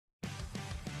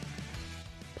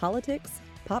politics,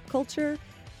 pop culture,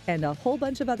 and a whole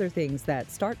bunch of other things that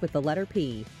start with the letter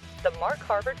P. The Mark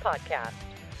Harvard Podcast.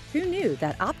 Who knew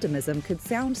that optimism could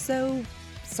sound so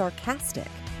sarcastic?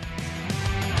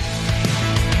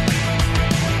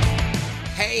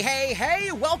 Hey,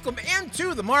 welcome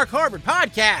into the Mark Harvard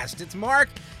Podcast. It's Mark,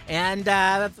 and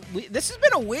this has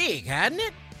been a week, hasn't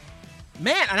it?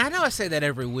 Man, and I know I say that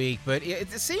every week, but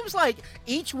it seems like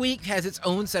each week has its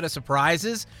own set of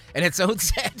surprises and its own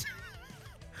set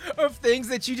of things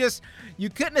that you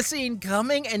couldn't have seen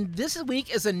coming, and this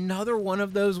week is another one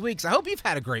of those weeks. I hope you've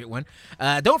had a great one.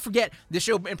 Don't forget, this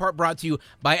show in part brought to you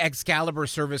by Excalibur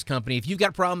Service Company. If you've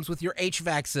got problems with your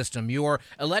HVAC system, your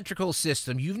electrical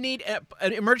system, you need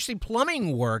an emergency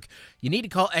plumbing work, you need to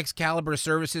call Excalibur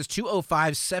Services,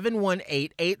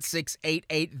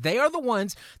 205-718-8688. They are the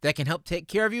ones that can help take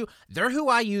care of you. They're who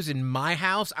I use in my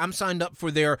house. I'm signed up for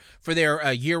their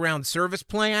year-round service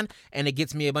plan, and it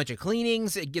gets me a bunch of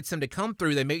cleanings. It gets them to come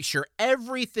through. They make sure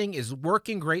everything is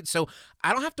working great, so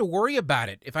I don't have to worry about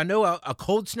it. If I know a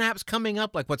cold snap's coming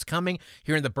up, like what's coming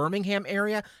here in the Birmingham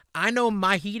area, I know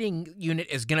my heating unit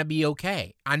is going to be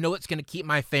okay. I know it's going to keep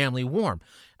my family warm.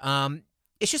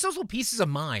 It's just those little pieces of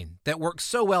mind that work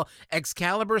so well.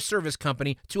 Excalibur Service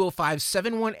Company,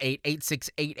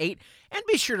 205-718-8688. And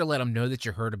be sure to let them know that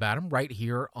you heard about them right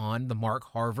here on the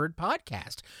Mark Harvard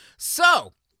Podcast.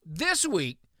 So, this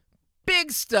week,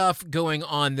 big stuff going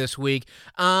on this week.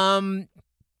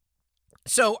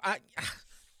 So I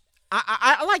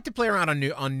like to play around on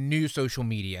new social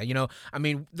media. You know, I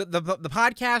mean, the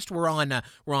podcast, we're on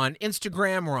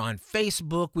Instagram, we're on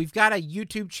Facebook. We've got a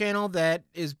YouTube channel that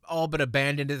is all but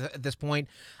abandoned at this point.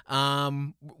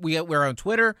 We're on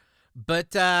Twitter,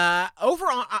 but I've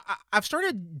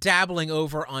started dabbling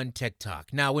over on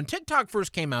TikTok. Now, when TikTok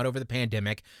first came out over the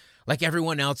pandemic, like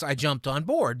everyone else, I jumped on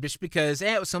board just because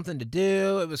it was something to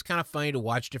do. It was kind of funny to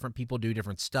watch different people do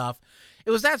different stuff. It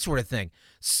was that sort of thing.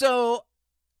 So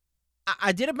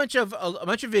I did a bunch of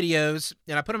videos,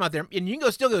 and I put them out there, and you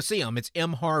can still go see them. It's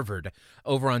M Harvard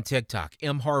over on TikTok.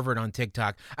 M Harvard on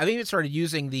TikTok. I've even started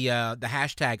using the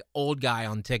hashtag old guy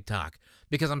on TikTok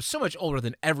because I'm so much older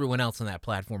than everyone else on that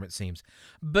platform, it seems.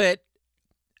 But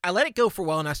I let it go for a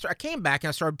while, and I came back and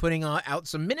I started putting out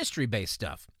some ministry-based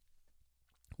stuff.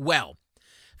 Well,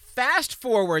 fast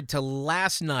forward to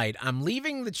last night. I'm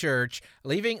leaving the church,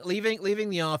 leaving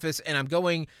the office, and I'm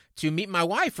going to meet my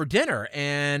wife for dinner.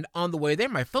 And on the way there,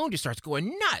 my phone just starts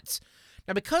going nuts.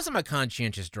 Now, because I'm a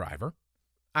conscientious driver,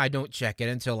 I don't check it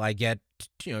until I get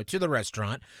to the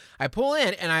restaurant. I pull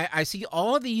in, and I see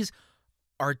all of these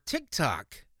are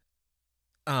TikTok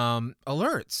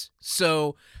alerts.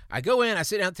 So I go in, I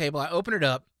sit down at the table, I open it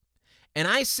up, and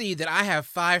I see that I have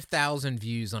 5,000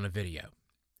 views on a video.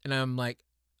 And I'm like,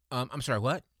 I'm sorry,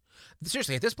 what?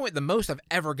 Seriously, at this point, the most I've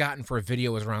ever gotten for a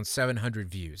video was around 700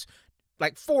 views.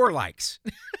 Like 4 likes.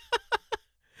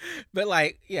 But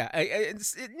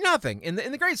it's nothing. In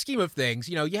the great scheme of things,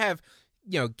 you have,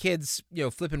 kids,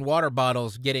 flipping water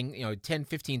bottles getting, 10,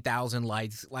 15,000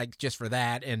 likes just for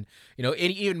that. And,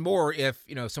 even more if,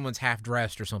 someone's half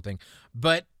dressed or something.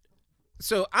 But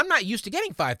so I'm not used to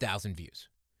getting 5,000 views.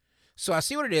 So I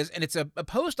see what it is. And it's a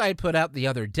post I had put out the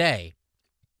other day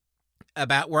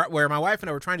about where my wife and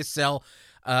I were trying to sell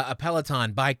a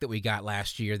Peloton bike that we got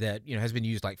last year that has been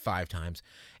used like 5 times,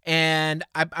 and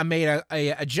I made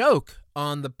a joke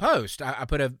on the post. I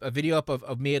put a video up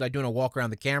of me like doing a walk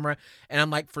around the camera, and I'm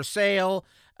like, for sale,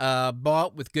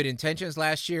 bought with good intentions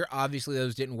last year. Obviously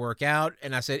those didn't work out,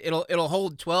 and I said it'll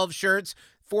hold 12 shirts,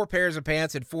 4 pairs of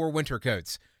pants, and 4 winter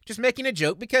coats. Just making a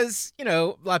joke because a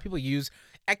lot of people use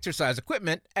exercise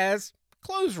equipment as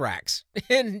clothes racks,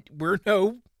 and we're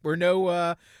no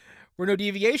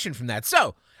deviation from that.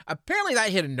 So apparently that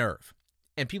hit a nerve,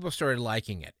 and people started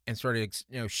liking it and started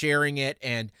sharing it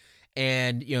and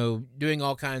doing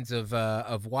all kinds of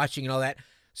watching and all that.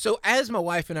 So as my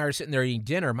wife and I are sitting there eating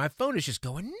dinner, my phone is just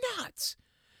going nuts.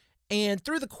 And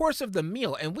through the course of the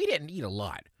meal, and we didn't eat a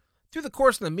lot, through the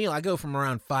course of the meal, I go from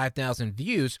around 5,000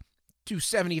 views to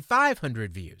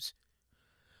 7,500 views.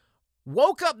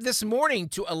 Woke up this morning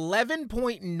to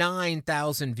 11.9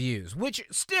 thousand views, which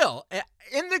still,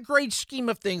 in the great scheme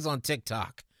of things on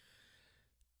TikTok,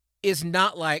 is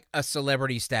not like a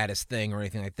celebrity status thing or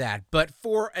anything like that. But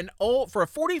for a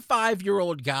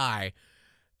 45-year-old guy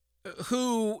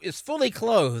who is fully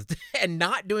clothed and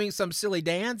not doing some silly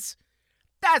dance,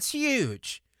 that's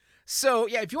huge. So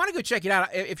yeah, if you want to go check it out,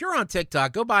 if you're on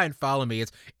TikTok, go by and follow me.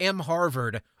 It's M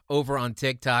Harvard over on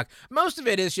TikTok. Most of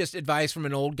it is just advice from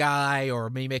an old guy or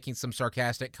me making some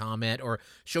sarcastic comment or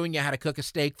showing you how to cook a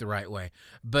steak the right way.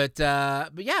 But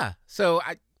yeah, so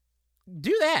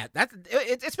do that.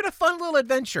 It's been a fun little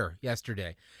adventure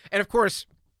yesterday. And of course,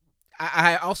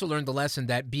 I also learned the lesson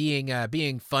that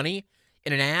being funny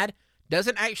in an ad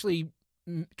doesn't actually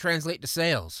translate to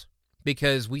sales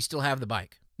because we still have the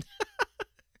bike.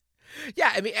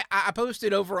 Yeah, I mean, I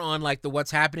posted over on like the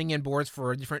What's Happening in boards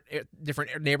for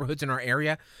different neighborhoods in our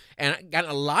area, and I got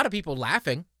a lot of people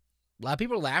laughing. A lot of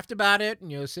people laughed about it,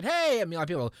 and said, "Hey," I mean, a lot of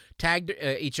people tagged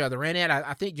each other in it.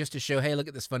 I think just to show, "Hey, look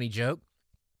at this funny joke."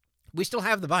 We still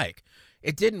have the bike.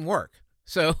 It didn't work,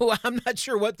 so I'm not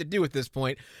sure what to do at this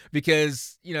point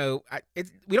because we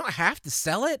don't have to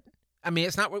sell it. I mean,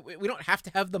 it's not we don't have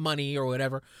to have the money or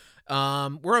whatever.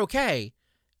 We're okay.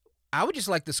 I would just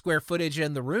like the square footage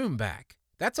and the room back.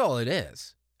 That's all it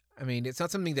is. I mean, it's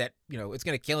not something that, it's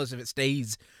going to kill us if it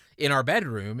stays in our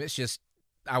bedroom. It's just,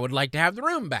 I would like to have the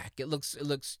room back. It looks,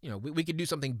 we could do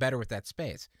something better with that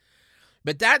space.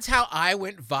 But that's how I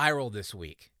went viral this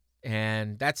week.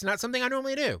 And that's not something I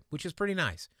normally do, which is pretty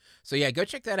nice. So yeah, go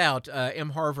check that out. M.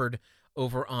 Harvard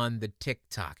over on the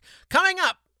TikTok. Coming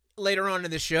up later on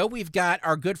in the show, we've got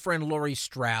our good friend Lori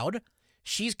Stroud.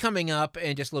 She's coming up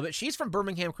in just a little bit. She's from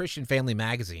Birmingham Christian Family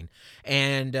Magazine,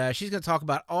 and she's going to talk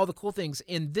about all the cool things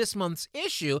in this month's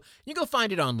issue. You can go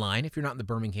find it online if you're not in the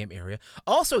Birmingham area.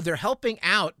 Also, they're helping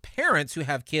out parents who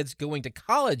have kids going to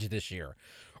college this year,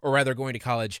 or rather going to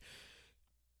college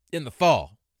in the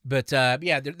fall. But,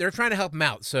 they're trying to help them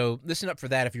out, so listen up for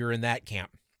that if you're in that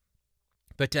camp.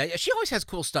 But she always has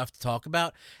cool stuff to talk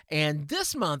about, and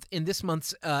this month, in this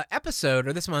month's episode,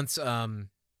 or this month's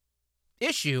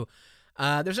issue,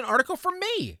 there's an article from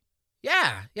me.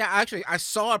 Yeah. Actually, I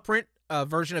saw a print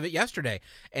version of it yesterday,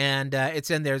 and it's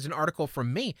in there. There's an article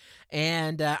from me,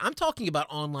 and I'm talking about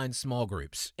online small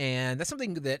groups, and that's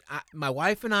something that my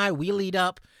wife and we lead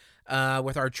up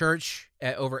with our church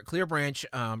over at Clear Branch.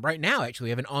 Right now, actually,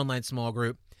 we have an online small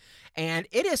group, and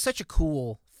it is such a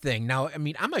cool thing. Now, I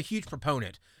mean, I'm a huge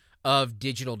proponent of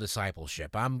digital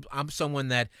discipleship. I'm someone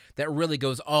that really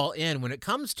goes all in when it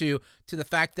comes to the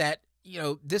fact that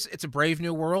it's a brave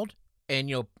new world, and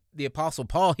the Apostle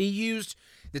Paul, he used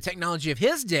the technology of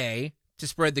his day to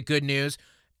spread the good news,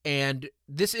 and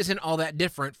this isn't all that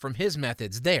different from his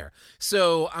methods there.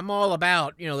 So I'm all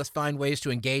about, let's find ways to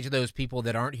engage those people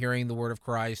that aren't hearing the word of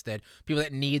Christ, that people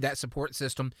that need that support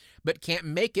system but can't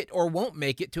make it or won't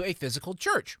make it to a physical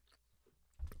church.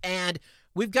 And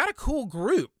we've got a cool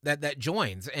group that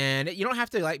joins, and you don't have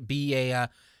to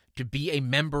be a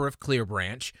member of Clear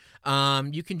Branch.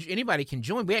 Anybody can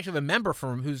join. We actually have a member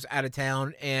who's out of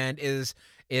town and is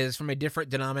from a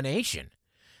different denomination.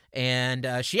 And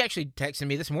she actually texted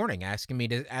me this morning asking me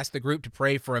to ask the group to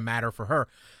pray for a matter for her.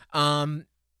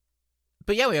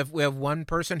 But yeah, we have one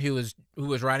person who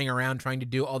was riding around trying to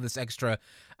do all this extra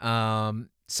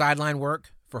sideline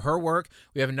work for her work.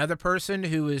 We have another person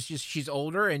who is she's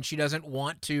older and she doesn't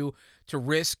want to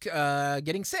risk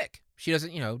getting sick. She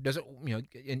doesn't,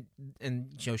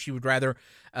 she would rather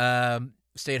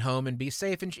stay at home and be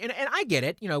safe. And I get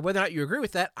it, whether or not you agree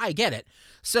with that, I get it.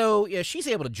 So yeah, she's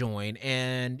able to join,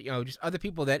 and just other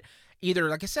people that either,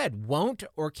 like I said, won't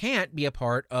or can't be a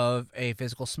part of a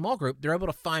physical small group, they're able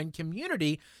to find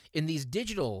community in these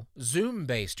digital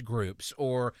Zoom-based groups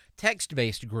or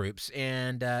text-based groups,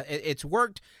 and it's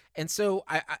worked. And so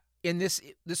I in this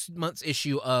month's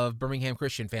issue of Birmingham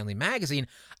Christian Family Magazine,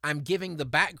 I'm giving the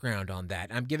background on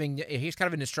that. Here's kind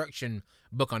of an instruction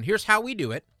book on here's how we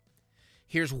do it,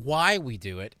 here's why we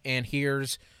do it, and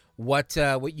here's what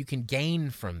you can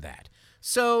gain from that.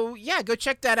 So yeah, go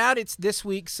check that out. It's this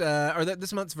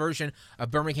month's version of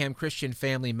Birmingham Christian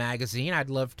Family Magazine. I'd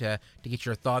love to get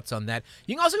your thoughts on that.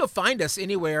 You can also go find us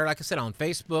anywhere, like I said, on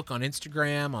Facebook, on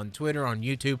Instagram, on Twitter, on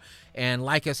YouTube, and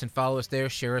like us and follow us there,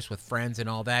 share us with friends and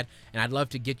all that. And I'd love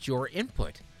to get your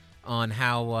input on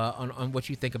how on what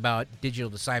you think about digital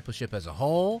discipleship as a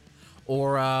whole,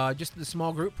 or just the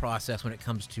small group process when it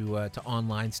comes to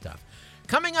online stuff.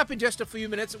 Coming up in just a few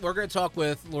minutes, we're going to talk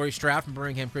with Lori Stroud from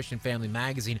Birmingham Christian Family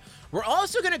Magazine. We're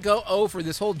also going to go over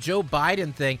this whole Joe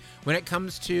Biden thing when it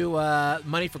comes to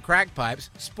money for crack pipes.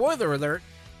 Spoiler alert,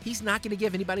 he's not going to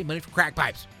give anybody money for crack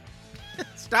pipes.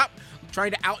 Stop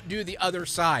trying to outdo the other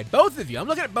side. Both of you. I'm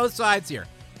looking at both sides here.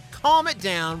 Calm it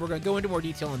down. We're going to go into more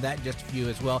detail on that in just a few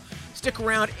as well. Stick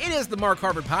around. It is the Mark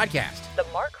Harvard Podcast. The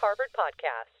Mark Harvard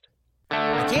Podcast.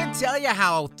 I can't tell you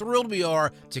how thrilled we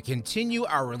are to continue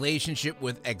our relationship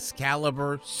with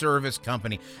Excalibur Service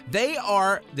Company. They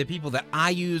are the people that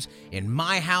I use in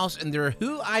my house, and they're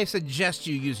who I suggest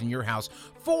you use in your house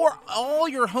for all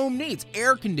your home needs: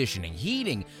 air conditioning,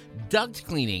 heating, duct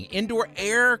cleaning, indoor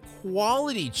air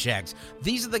quality checks.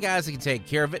 These are the guys that can take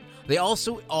care of it. They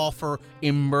also offer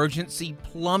emergency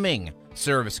plumbing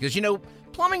service. Because,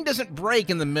 plumbing doesn't break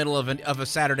in the middle of a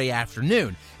Saturday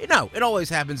afternoon. No, it always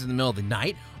happens in the middle of the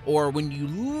night or when you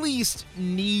least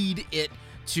need it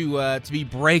to be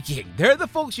breaking. They're the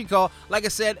folks you call. Like I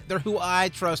said, they're who I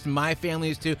trust my family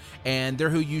is to, and they're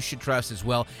who you should trust as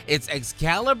well. It's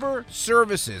Excalibur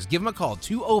Services. Give them a call,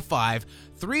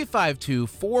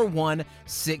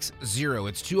 205-352-4160.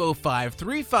 It's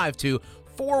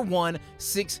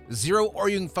 205-352-4160, or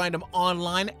you can find them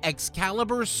online,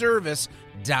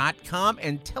 ExcaliburService.com,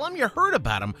 and tell them you heard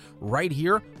about them right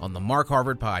here on the Mark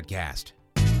Harvard Podcast.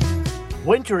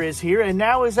 Winter is here, and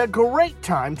now is a great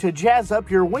time to jazz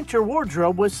up your winter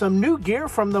wardrobe with some new gear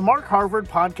from the Mark Harvard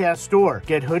Podcast store.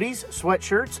 Get hoodies,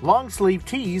 sweatshirts, long-sleeve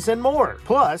tees, and more.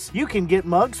 Plus, you can get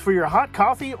mugs for your hot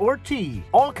coffee or tea.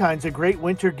 All kinds of great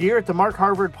winter gear at the Mark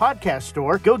Harvard Podcast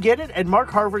store. Go get it at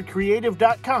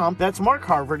markharvardcreative.com. That's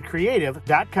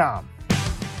markharvardcreative.com.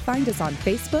 Find us on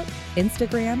Facebook,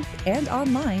 Instagram, and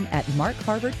online at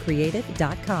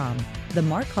markharvardcreative.com. The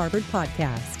Mark Harvard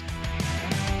Podcast.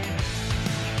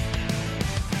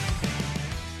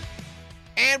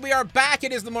 And we are back.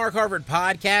 It is the Mark Harvard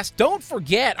Podcast. Don't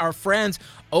forget our friends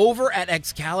over at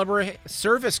Excalibur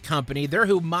Service Company. They're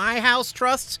who my house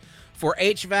trusts for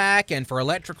HVAC and for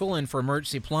electrical and for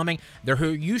emergency plumbing. They're who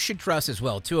you should trust as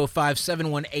well.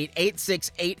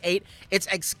 205-718-8688. It's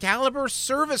Excalibur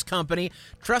Service Company.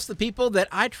 Trust the people that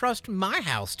I trust my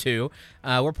house to.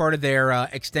 We're part of their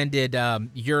extended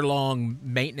year-long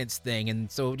maintenance thing.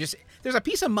 And so there's a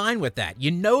peace of mind with that. You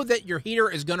know that your heater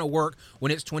is going to work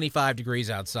when it's 25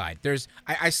 degrees outside.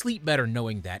 I sleep better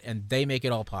knowing that, and they make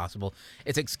it all possible.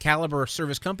 It's Excalibur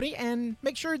Service Company, and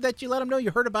make sure that you let them know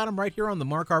you heard about them right here on the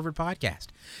Mark Harvard Podcast.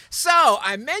 So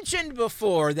I mentioned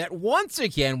before that once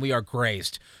again we are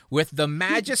graced with the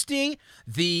majesty,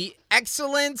 the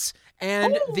excellence,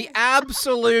 and the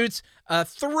absolute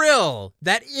thrill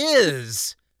that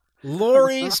is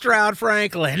Lori Stroud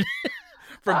Franklin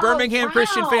from Birmingham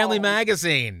Christian Family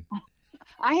Magazine.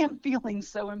 I am feeling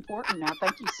so important now.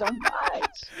 Thank you so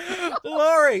much.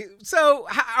 Lori, so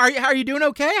how are you doing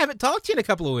okay? I haven't talked to you in a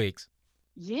couple of weeks.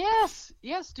 Yes,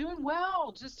 doing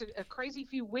well. Just a crazy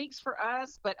few weeks for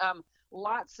us, but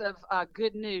lots of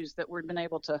good news that we've been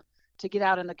able to get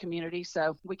out in the community,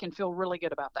 so we can feel really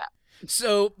good about that.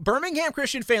 So Birmingham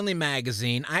Christian Family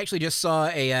Magazine, I actually just saw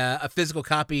a physical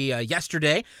copy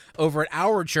yesterday over at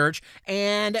our church,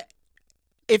 and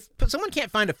if someone can't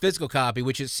find a physical copy,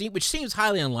 which seems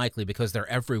highly unlikely because they're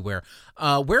everywhere,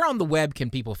 where on the web can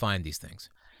people find these things?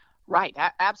 Right.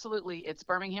 Absolutely. It's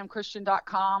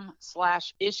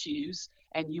birminghamchristian.com/issues,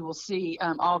 and you will see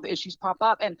all the issues pop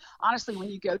up. And honestly, when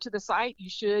you go to the site, you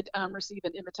should receive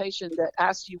an invitation that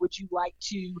asks you, would you like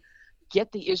to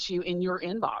get the issue in your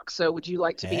inbox? So would you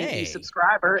like to be an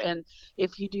e-subscriber? And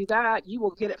if you do that, you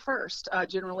will get it first.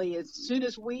 Generally, as soon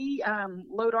as we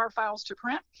load our files to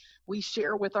print, we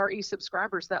share with our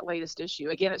e-subscribers that latest issue.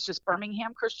 Again, it's just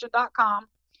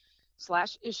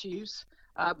birminghamchristian.com/issues.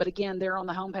 But again, there on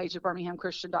the homepage of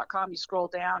birminghamchristian.com, you scroll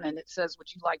down and it says,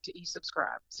 would you like to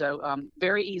e-subscribe? So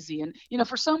very easy. And,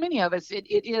 for so many of us, it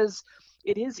is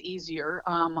easier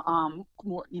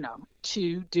more,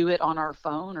 to do it on our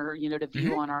phone or, to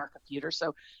view on our computer.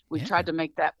 So we've tried to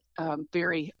make that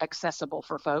very accessible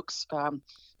for folks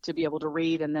to be able to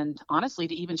read, and then honestly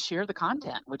to even share the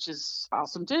content, which is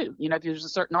awesome too. If there's a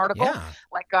certain article,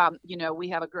 like we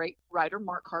have a great writer,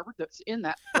 Mark Harvard, that's in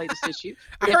that latest issue.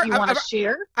 If you want to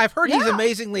share, I've heard he's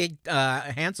amazingly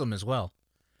handsome as well.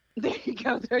 There you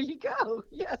go.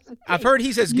 Yes, indeed. I've heard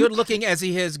he's as good looking as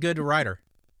he is good writer.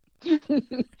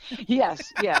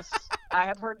 Yes, I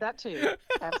have heard that too.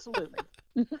 Absolutely.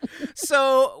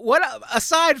 So, what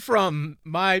aside from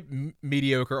my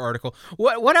mediocre article,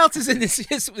 what else is in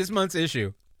this month's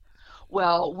issue?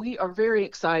 Well, we are very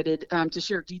excited to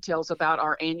share details about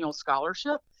our annual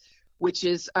scholarship, which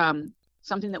is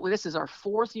something that this is our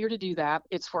 4th year to do that.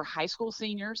 It's for high school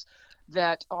seniors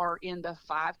that are in the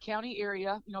 5-county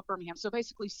area, Birmingham. So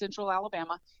basically central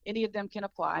Alabama. Any of them can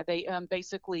apply. They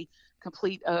basically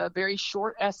complete a very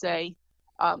short essay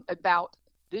about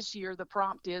this year. The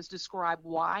prompt is describe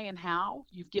why and how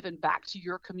you've given back to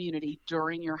your community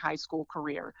during your high school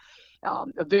career.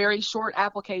 A very short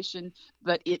application,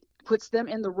 but it puts them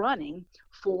in the running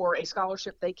for a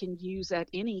scholarship they can use at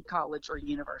any college or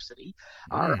university.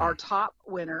 Our top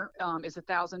winner is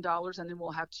 $1,000, and then we'll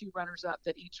have 2 runners up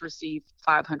that each receive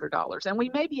 $500. And we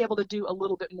may be able to do a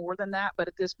little bit more than that, but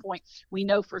at this point, we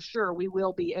know for sure we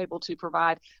will be able to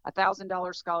provide a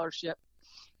 $1,000 scholarship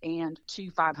and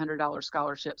 2 $500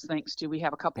 scholarships, thanks to, we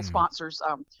have a couple sponsors,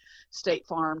 State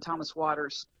Farm, Thomas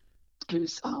Waters,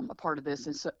 who's a part of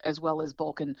this, as well as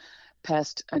Vulcan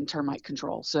pest and termite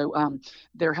control. So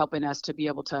they're helping us to be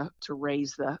able to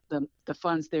raise the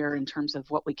funds there in terms of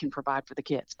what we can provide for the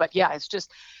kids. But yeah, it's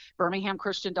just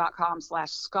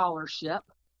birminghamchristian.com/scholarship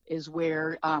is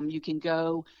where you can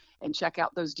go and check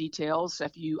out those details.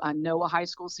 If you know a high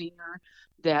school senior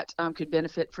that could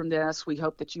benefit from this, we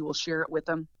hope that you will share it with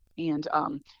them and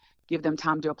give them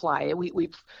time to apply.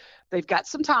 They've got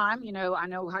some time. I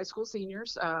know high school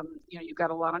seniors, you've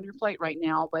got a lot on your plate right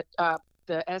now, but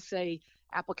the essay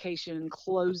application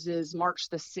closes March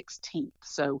the 16th.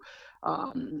 So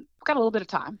we've got a little bit of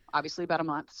time, obviously about a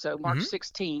month. So March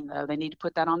 16th, they need to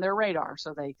put that on their radar.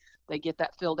 So they get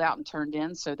that filled out and turned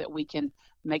in so that we can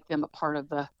make them a part of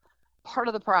the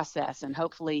process, and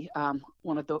hopefully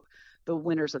one of the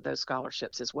winners of those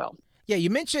scholarships as well. Yeah,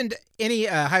 you mentioned any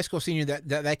high school senior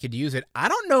that could use it. I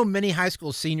don't know many high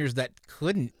school seniors that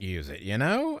couldn't use it,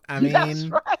 I mean, that's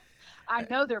right. I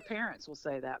know their parents will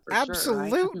say that for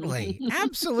absolutely, sure. Right?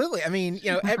 Absolutely. I mean,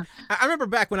 I remember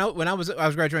back when I was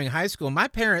graduating high school, my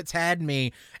parents had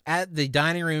me at the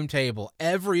dining room table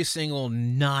every single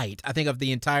night, I think of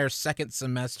the entire second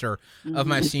semester of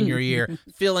my senior year,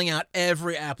 filling out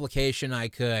every application I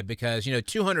could because,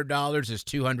 $200 is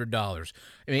 $200.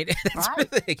 I mean, that's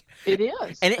right. the thing. It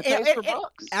is. And it pays for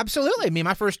books. Absolutely. I mean,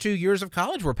 my first 2 years of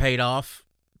college were paid off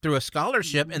through a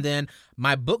scholarship, and then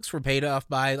my books were paid off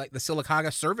by like the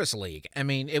Sylacauga Service League. I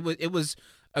mean, it was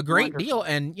a great deal,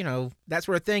 and that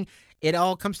sort of thing. It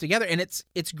all comes together, and it's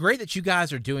great that you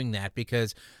guys are doing that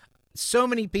because so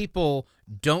many people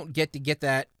don't get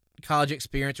that college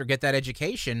experience or get that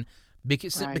education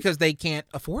because they can't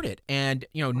afford it, and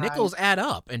nickels add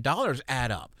up and dollars add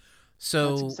up.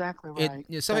 So that's exactly right.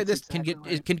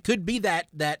 It could be that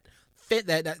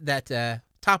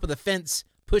top of the fence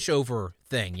pushover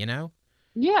thing,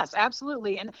 Yes,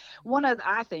 absolutely. And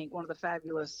I think one of the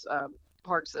fabulous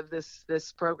parts of this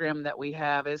program that we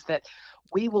have is that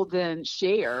we will then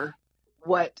share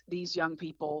what these young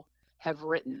people have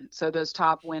written. So those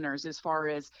top winners, as far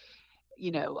as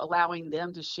allowing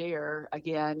them to share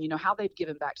again, how they've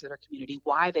given back to their community,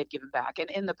 why they've given back.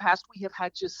 And in the past, we have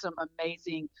had just some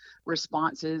amazing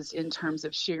responses in terms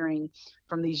of sharing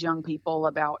from these young people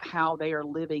about how they are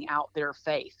living out their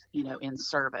faith, in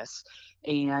service.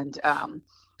 And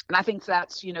I think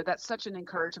that's such an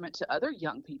encouragement to other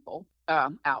young people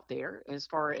out there as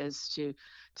far as to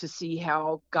see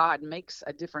how God makes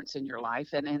a difference in your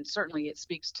life. And certainly it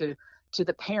speaks to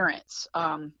the parents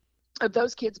of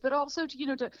those kids, but also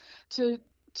to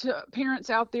parents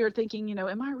out there thinking,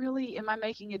 am I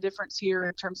making a difference here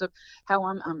in terms of how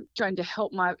I'm trying to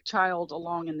help my child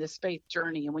along in this faith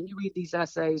journey? And when you read these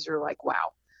essays, you're like,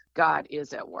 wow, God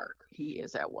is at work. He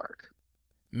is at work.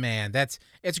 Man, it's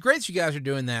great that you guys are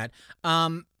doing that.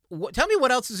 Tell me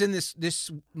what else is in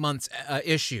this month's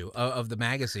issue of the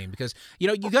magazine, because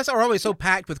you guys are always so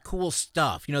packed with cool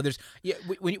stuff.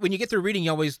 When you get through reading, you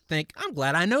always think, I'm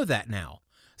glad I know that now.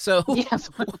 So yes.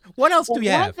 What else do you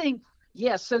have?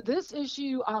 Yes, so this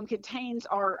issue contains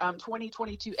our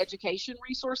 2022 education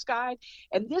resource guide,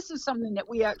 and this is something that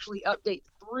we actually update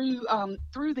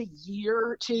through the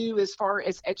year too, as far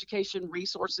as education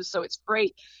resources. So it's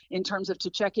great in terms of to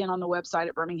check in on the website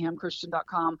at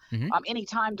birminghamchristian.com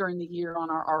anytime during the year on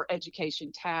our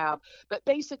education tab. But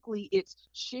basically, it's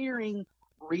sharing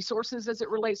resources as it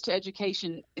relates to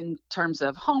education in terms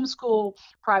of homeschool,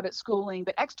 private schooling,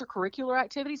 but extracurricular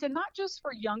activities, and not just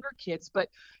for younger kids, but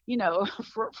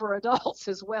for adults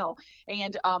as well.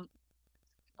 And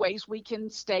ways we can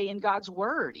stay in God's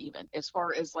word, even as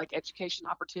far as like education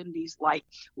opportunities like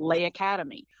Lay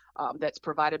Academy that's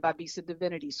provided by Visa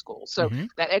Divinity School. So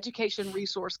that education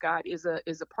resource guide is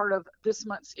a part of this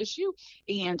month's issue,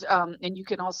 and you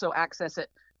can also access it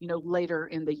later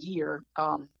in the year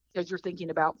as you're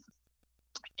thinking about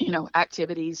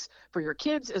activities for your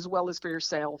kids as well as for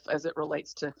yourself as it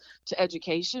relates to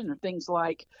education, or things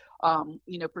like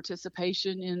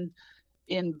participation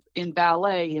in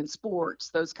ballet and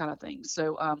sports, those kind of things.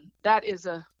 So that is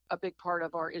a big part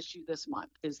of our issue this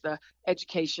month, is the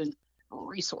education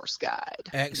resource guide.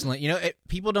 Excellent.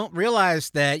 People don't realize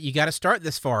that you got to start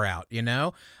this far out.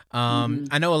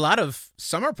 I know a lot of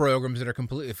summer programs that are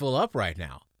completely full up right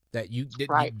now, that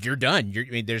you're done.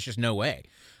 There's just no way.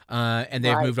 And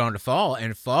they've moved on to fall,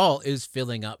 and fall is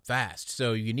filling up fast.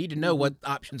 So you need to know what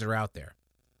options are out there.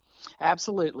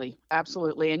 Absolutely.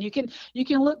 And you can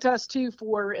look to us too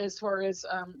for as far as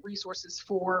resources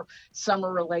for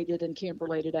summer related and camp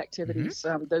related activities.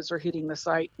 Those are hitting the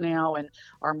site now, and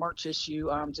our March issue,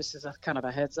 just as a kind of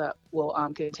a heads up, will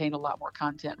contain a lot more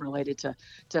content related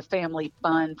to family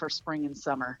fun for spring and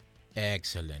summer.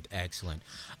 Excellent.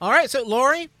 All right. So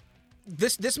Lori,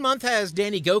 This month has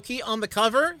Danny Gokey on the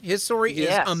cover. His story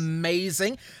is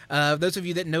amazing. Those of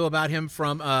you that know about him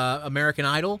from American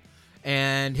Idol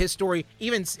and his story,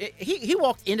 even he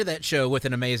walked into that show with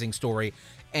an amazing story,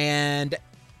 and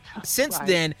since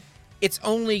then, it's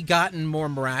only gotten more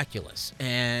miraculous.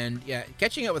 And yeah,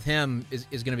 catching up with him is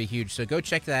going to be huge. So go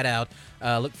check that out.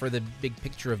 Look for the big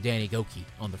picture of Danny Gokey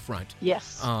on the front.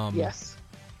 Yes. Yes.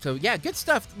 So yeah, good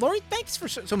stuff. Lori, thanks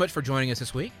so much for joining us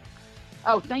this week.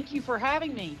 Oh, thank you for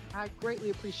having me. I greatly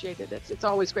appreciate it. It's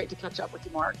always great to catch up with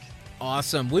you, Mark.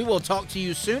 Awesome. We will talk to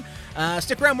you soon.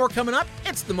 Stick around, more coming up.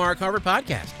 It's the Mark Harvard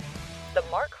Podcast. The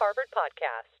Mark Harvard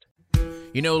Podcast.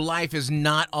 You know, life is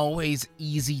not always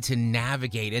easy to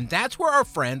navigate, and that's where our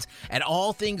friends at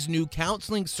All Things New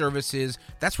Counseling Services,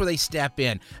 that's where they step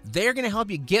in. They're going to help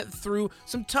you get through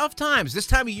some tough times. This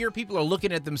time of year, people are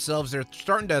looking at themselves. They're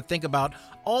starting to think about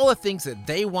all the things that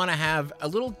they want to have a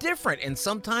little different, and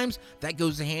sometimes that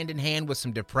goes hand in hand with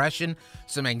some depression,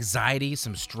 some anxiety,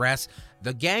 some stress.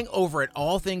 The gang over at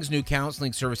All Things New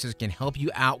Counseling Services can help you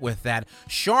out with that.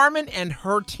 Charmin and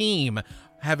her team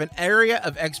have an area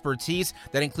of expertise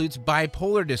that includes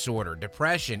bipolar disorder,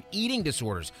 depression, eating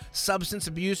disorders, substance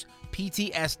abuse,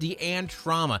 PTSD, and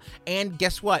trauma. And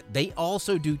guess what? They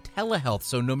also do telehealth.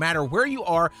 So no matter where you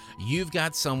are, you've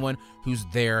got someone who's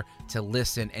there to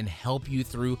listen and help you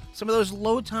through some of those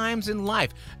low times in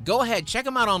life. Go ahead, check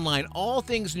them out online,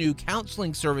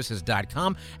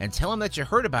 allthingsnewcounselingservices.com, and tell them that you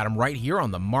heard about them right here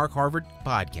on the Mark Harvard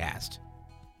Podcast.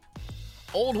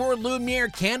 Old World Lumiere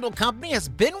Candle Company has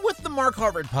been with the Mark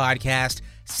Harvard Podcast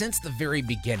since the very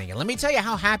beginning. And let me tell you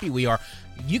how happy we are.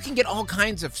 You can get all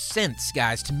kinds of scents,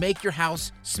 guys, to make your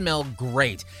house smell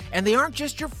great. And they aren't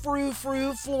just your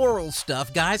frou-frou floral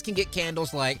stuff. Guys can get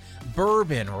candles like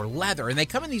bourbon or leather, and they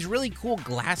come in these really cool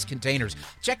glass containers.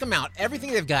 Check them out.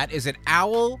 Everything they've got is at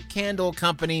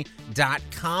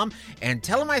owlcandlecompany.com. And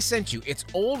tell them I sent you. It's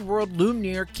Old World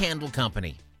Lumiere Candle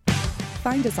Company.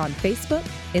 Find us on Facebook,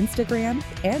 Instagram,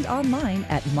 and online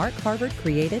at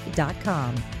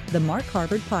markharvardcreative.com. The Mark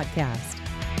Harvard Podcast.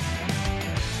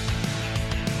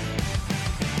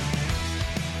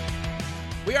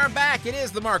 We are back. It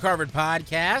is the Mark Harvard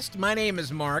Podcast. My name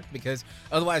is Mark, because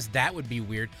otherwise that would be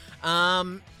weird.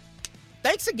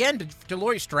 Thanks again to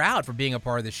Lori Stroud for being a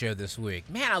part of the show this week.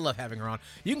 Man, I love having her on.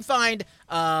 You can find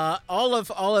all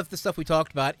of the stuff we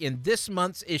talked about in this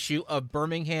month's issue of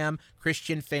Birmingham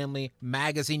Christian Family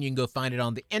Magazine. You can go find it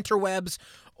on the interwebs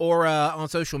or on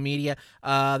social media.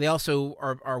 They also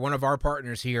are one of our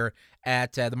partners here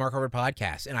at the Mark Harvard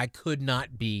Podcast, and I could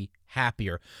not be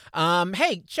happier.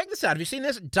 Hey, check this out. Have you seen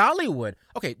this? Dollywood.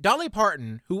 Okay, Dolly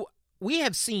Parton, who we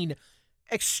have seen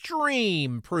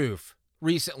extreme proof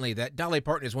recently that Dolly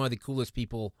Parton is one of the coolest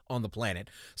people on the planet.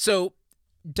 So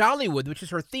Dollywood, which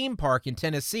is her theme park in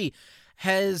Tennessee,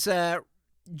 has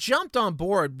jumped on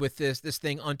board with this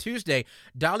thing. On Tuesday,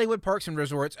 Dollywood Parks and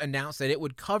Resorts announced that it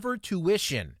would cover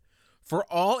tuition for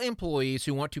all employees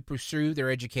who want to pursue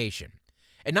their education.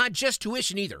 And not just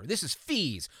tuition either. This is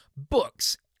fees,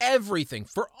 books, everything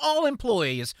for all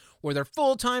employees, whether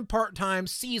full-time, part-time,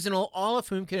 seasonal, all of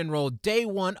whom can enroll day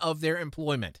one of their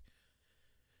employment.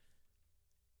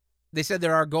 They said that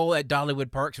our goal at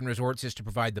Dollywood Parks and Resorts is to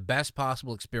provide the best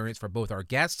possible experience for both our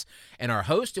guests and our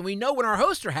hosts. And we know when our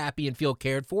hosts are happy and feel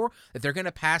cared for, that they're going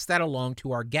to pass that along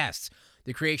to our guests.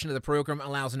 The creation of the program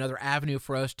allows another avenue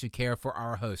for us to care for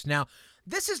our hosts. Now,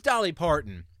 this is Dolly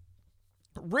Parton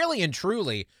really and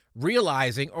truly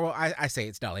realizing, or I say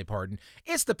it's Dolly Parton,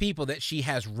 it's the people that she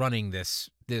has running this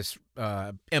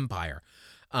empire.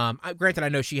 Granted, I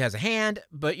know she has a hand,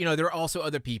 but there are also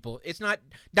other people.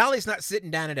 Dolly's not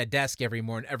sitting down at a desk every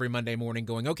Monday morning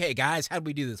going, okay, guys, how'd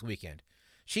we do this weekend?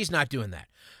 She's not doing that.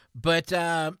 But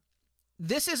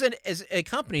this is a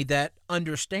company that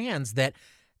understands that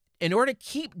in order to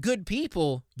keep good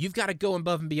people, you've got to go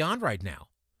above and beyond right now.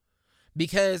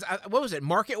 Because what was it?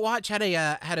 MarketWatch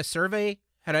had a survey,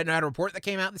 had a report that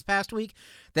came out this past week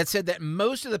that said that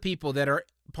most of the people that are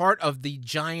part of the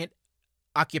giant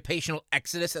occupational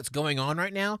exodus that's going on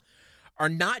right now are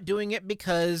not doing it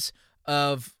because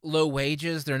of low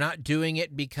wages. They're not doing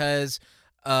it because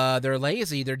they're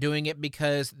lazy. They're doing it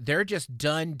because they're just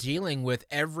done dealing with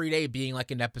every day being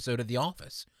like an episode of The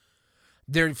Office.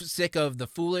 They're sick of the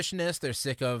foolishness. They're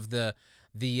sick of the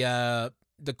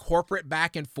corporate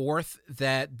back and forth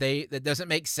that doesn't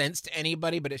make sense to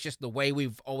anybody, but it's just the way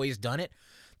we've always done it.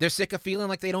 They're sick of feeling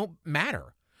like they don't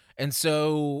matter. And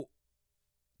so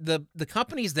the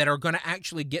companies that are going to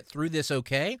actually get through this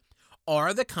okay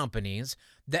are the companies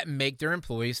that make their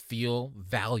employees feel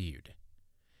valued.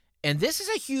 And this is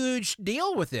a huge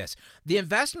deal with this. The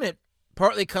investment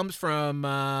partly comes from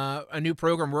a new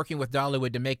program working with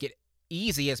Dollywood to make it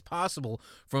easy as possible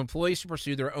for employees to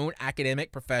pursue their own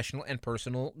academic, professional, and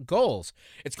personal goals.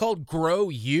 It's called Grow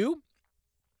You,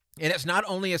 and it's not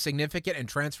only a significant and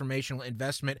transformational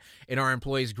investment in our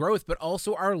employees' growth, but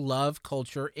also our love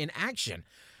culture in action.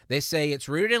 They say it's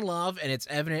rooted in love, and it's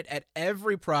evident at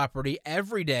every property,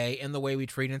 every day, in the way we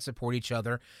treat and support each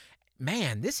other.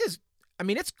 Man, it's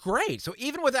great. So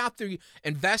even without the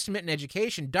investment in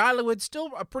education, Dollywood's still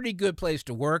a pretty good place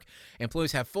to work.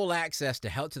 Employees have full access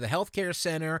to the healthcare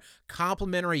center,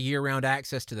 complimentary year-round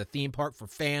access to the theme park for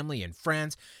family and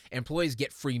friends. Employees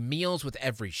get free meals with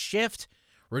every shift,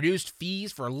 reduced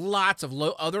fees for lots of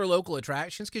other local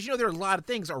attractions, because, there are a lot of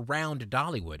things around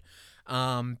Dollywood.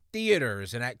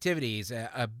 Theaters and activities,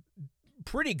 a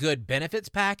pretty good benefits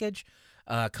package,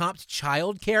 comped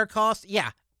child care costs. Yeah.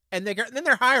 And then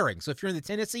they're hiring. So if you're in the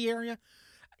Tennessee area,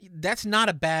 that's not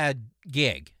a bad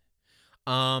gig.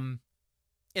 In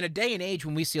a day and age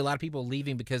when we see a lot of people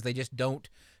leaving because they just don't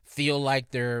feel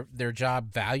like their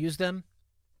job values them,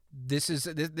 this is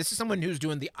someone who's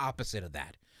doing the opposite of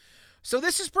that. So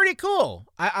this is pretty cool.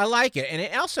 I like it, and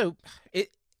it also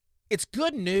it's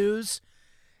good news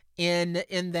in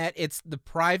that it's the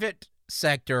private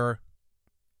sector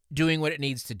doing what it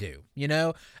needs to do.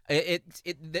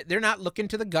 They're not looking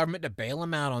to the government to bail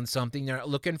them out on something. They're not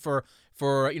looking for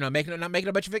not making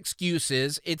a bunch of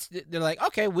excuses. They're like,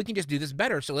 okay, we can just do this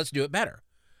better, so let's do it better,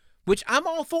 which I'm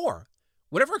all for.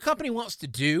 Whatever a company wants to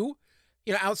do,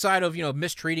 outside of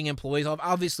mistreating employees,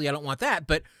 obviously I don't want that.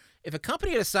 But if a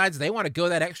company decides they want to go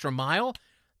that extra mile,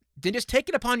 then just take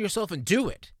it upon yourself and do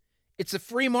it. It's a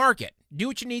free market. Do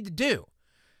what you need to do.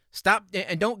 Stop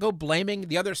and don't go blaming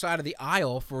the other side of the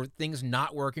aisle for things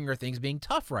not working or things being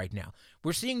tough right now.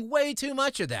 We're seeing way too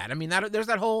much of that. I mean, there's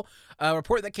that whole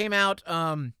report that came out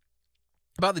about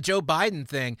the Joe Biden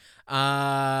thing.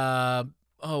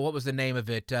 What was the name of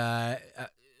it? I'm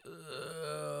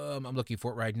looking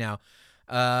for it right now.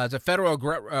 It's a federal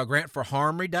grant for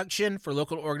harm reduction for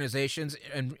local organizations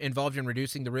involved in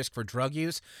reducing the risk for drug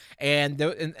use. And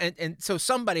so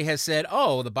somebody has said,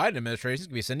 the Biden administration is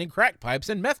going to be sending crack pipes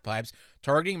and meth pipes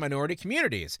targeting minority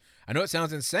communities. I know it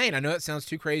sounds insane. I know it sounds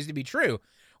too crazy to be true.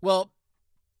 Well,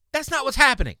 that's not what's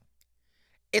happening.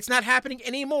 It's not happening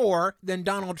any more than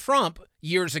Donald Trump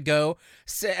years ago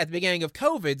at the beginning of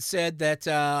COVID said that,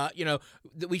 that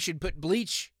we should drink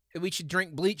bleach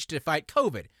to fight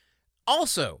COVID.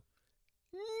 Also,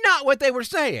 not what they were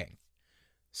saying.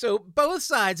 So both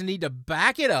sides need to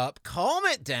back it up, calm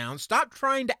it down, stop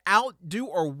trying to outdo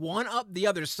or one-up the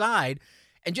other side,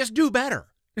 and just do better.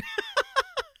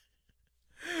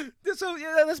 So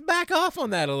let's back off on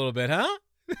that a little bit, huh?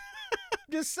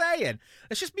 Just saying.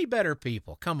 Let's just be better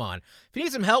people. Come on. If you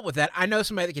need some help with that, I know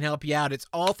somebody that can help you out. It's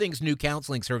All Things New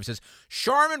Counseling Services.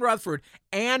 Charmin Rutherford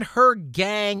and her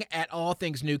gang at All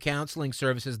Things New Counseling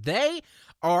Services, they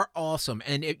are awesome.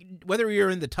 And whether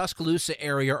you're in the Tuscaloosa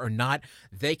area or not,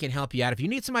 they can help you out. If you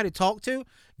need somebody to talk to,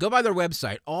 go by their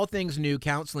website, All Things New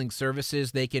Counseling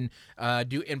Services. They can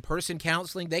do in-person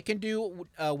counseling. They can do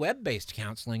web-based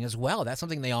counseling as well. That's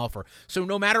something they offer. So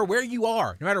no matter where you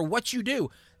are, no matter what you do,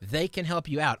 they can help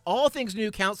you out. All Things New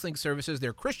Counseling Services.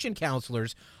 They're Christian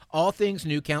counselors.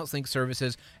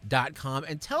 allthingsnewcounselingservices.com.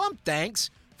 And tell them thanks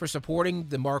for supporting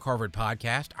the Mark Harvard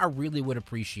podcast. I really would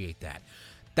appreciate that.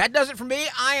 That does it for me.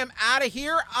 I am out of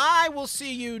here. I will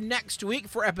see you next week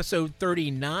for episode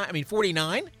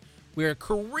 49. We're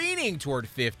careening toward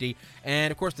 50.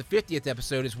 And, of course, the 50th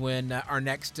episode is when our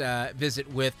next visit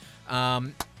with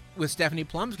Stephanie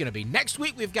Plum is going to be. Next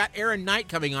week, we've got Aaron Knight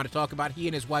coming on to talk about he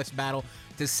and his wife's battle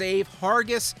to save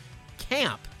Hargis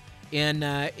Camp on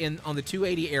the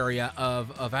 280 area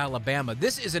of Alabama.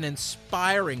 This is an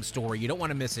inspiring story. You don't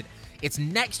want to miss it. It's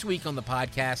next week on the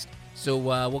podcast, so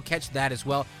we'll catch that as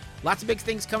well. Lots of big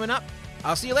things coming up.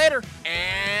 I'll see you later,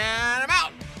 and I'm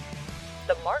out.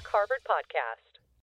 The Mark Harvard Podcast.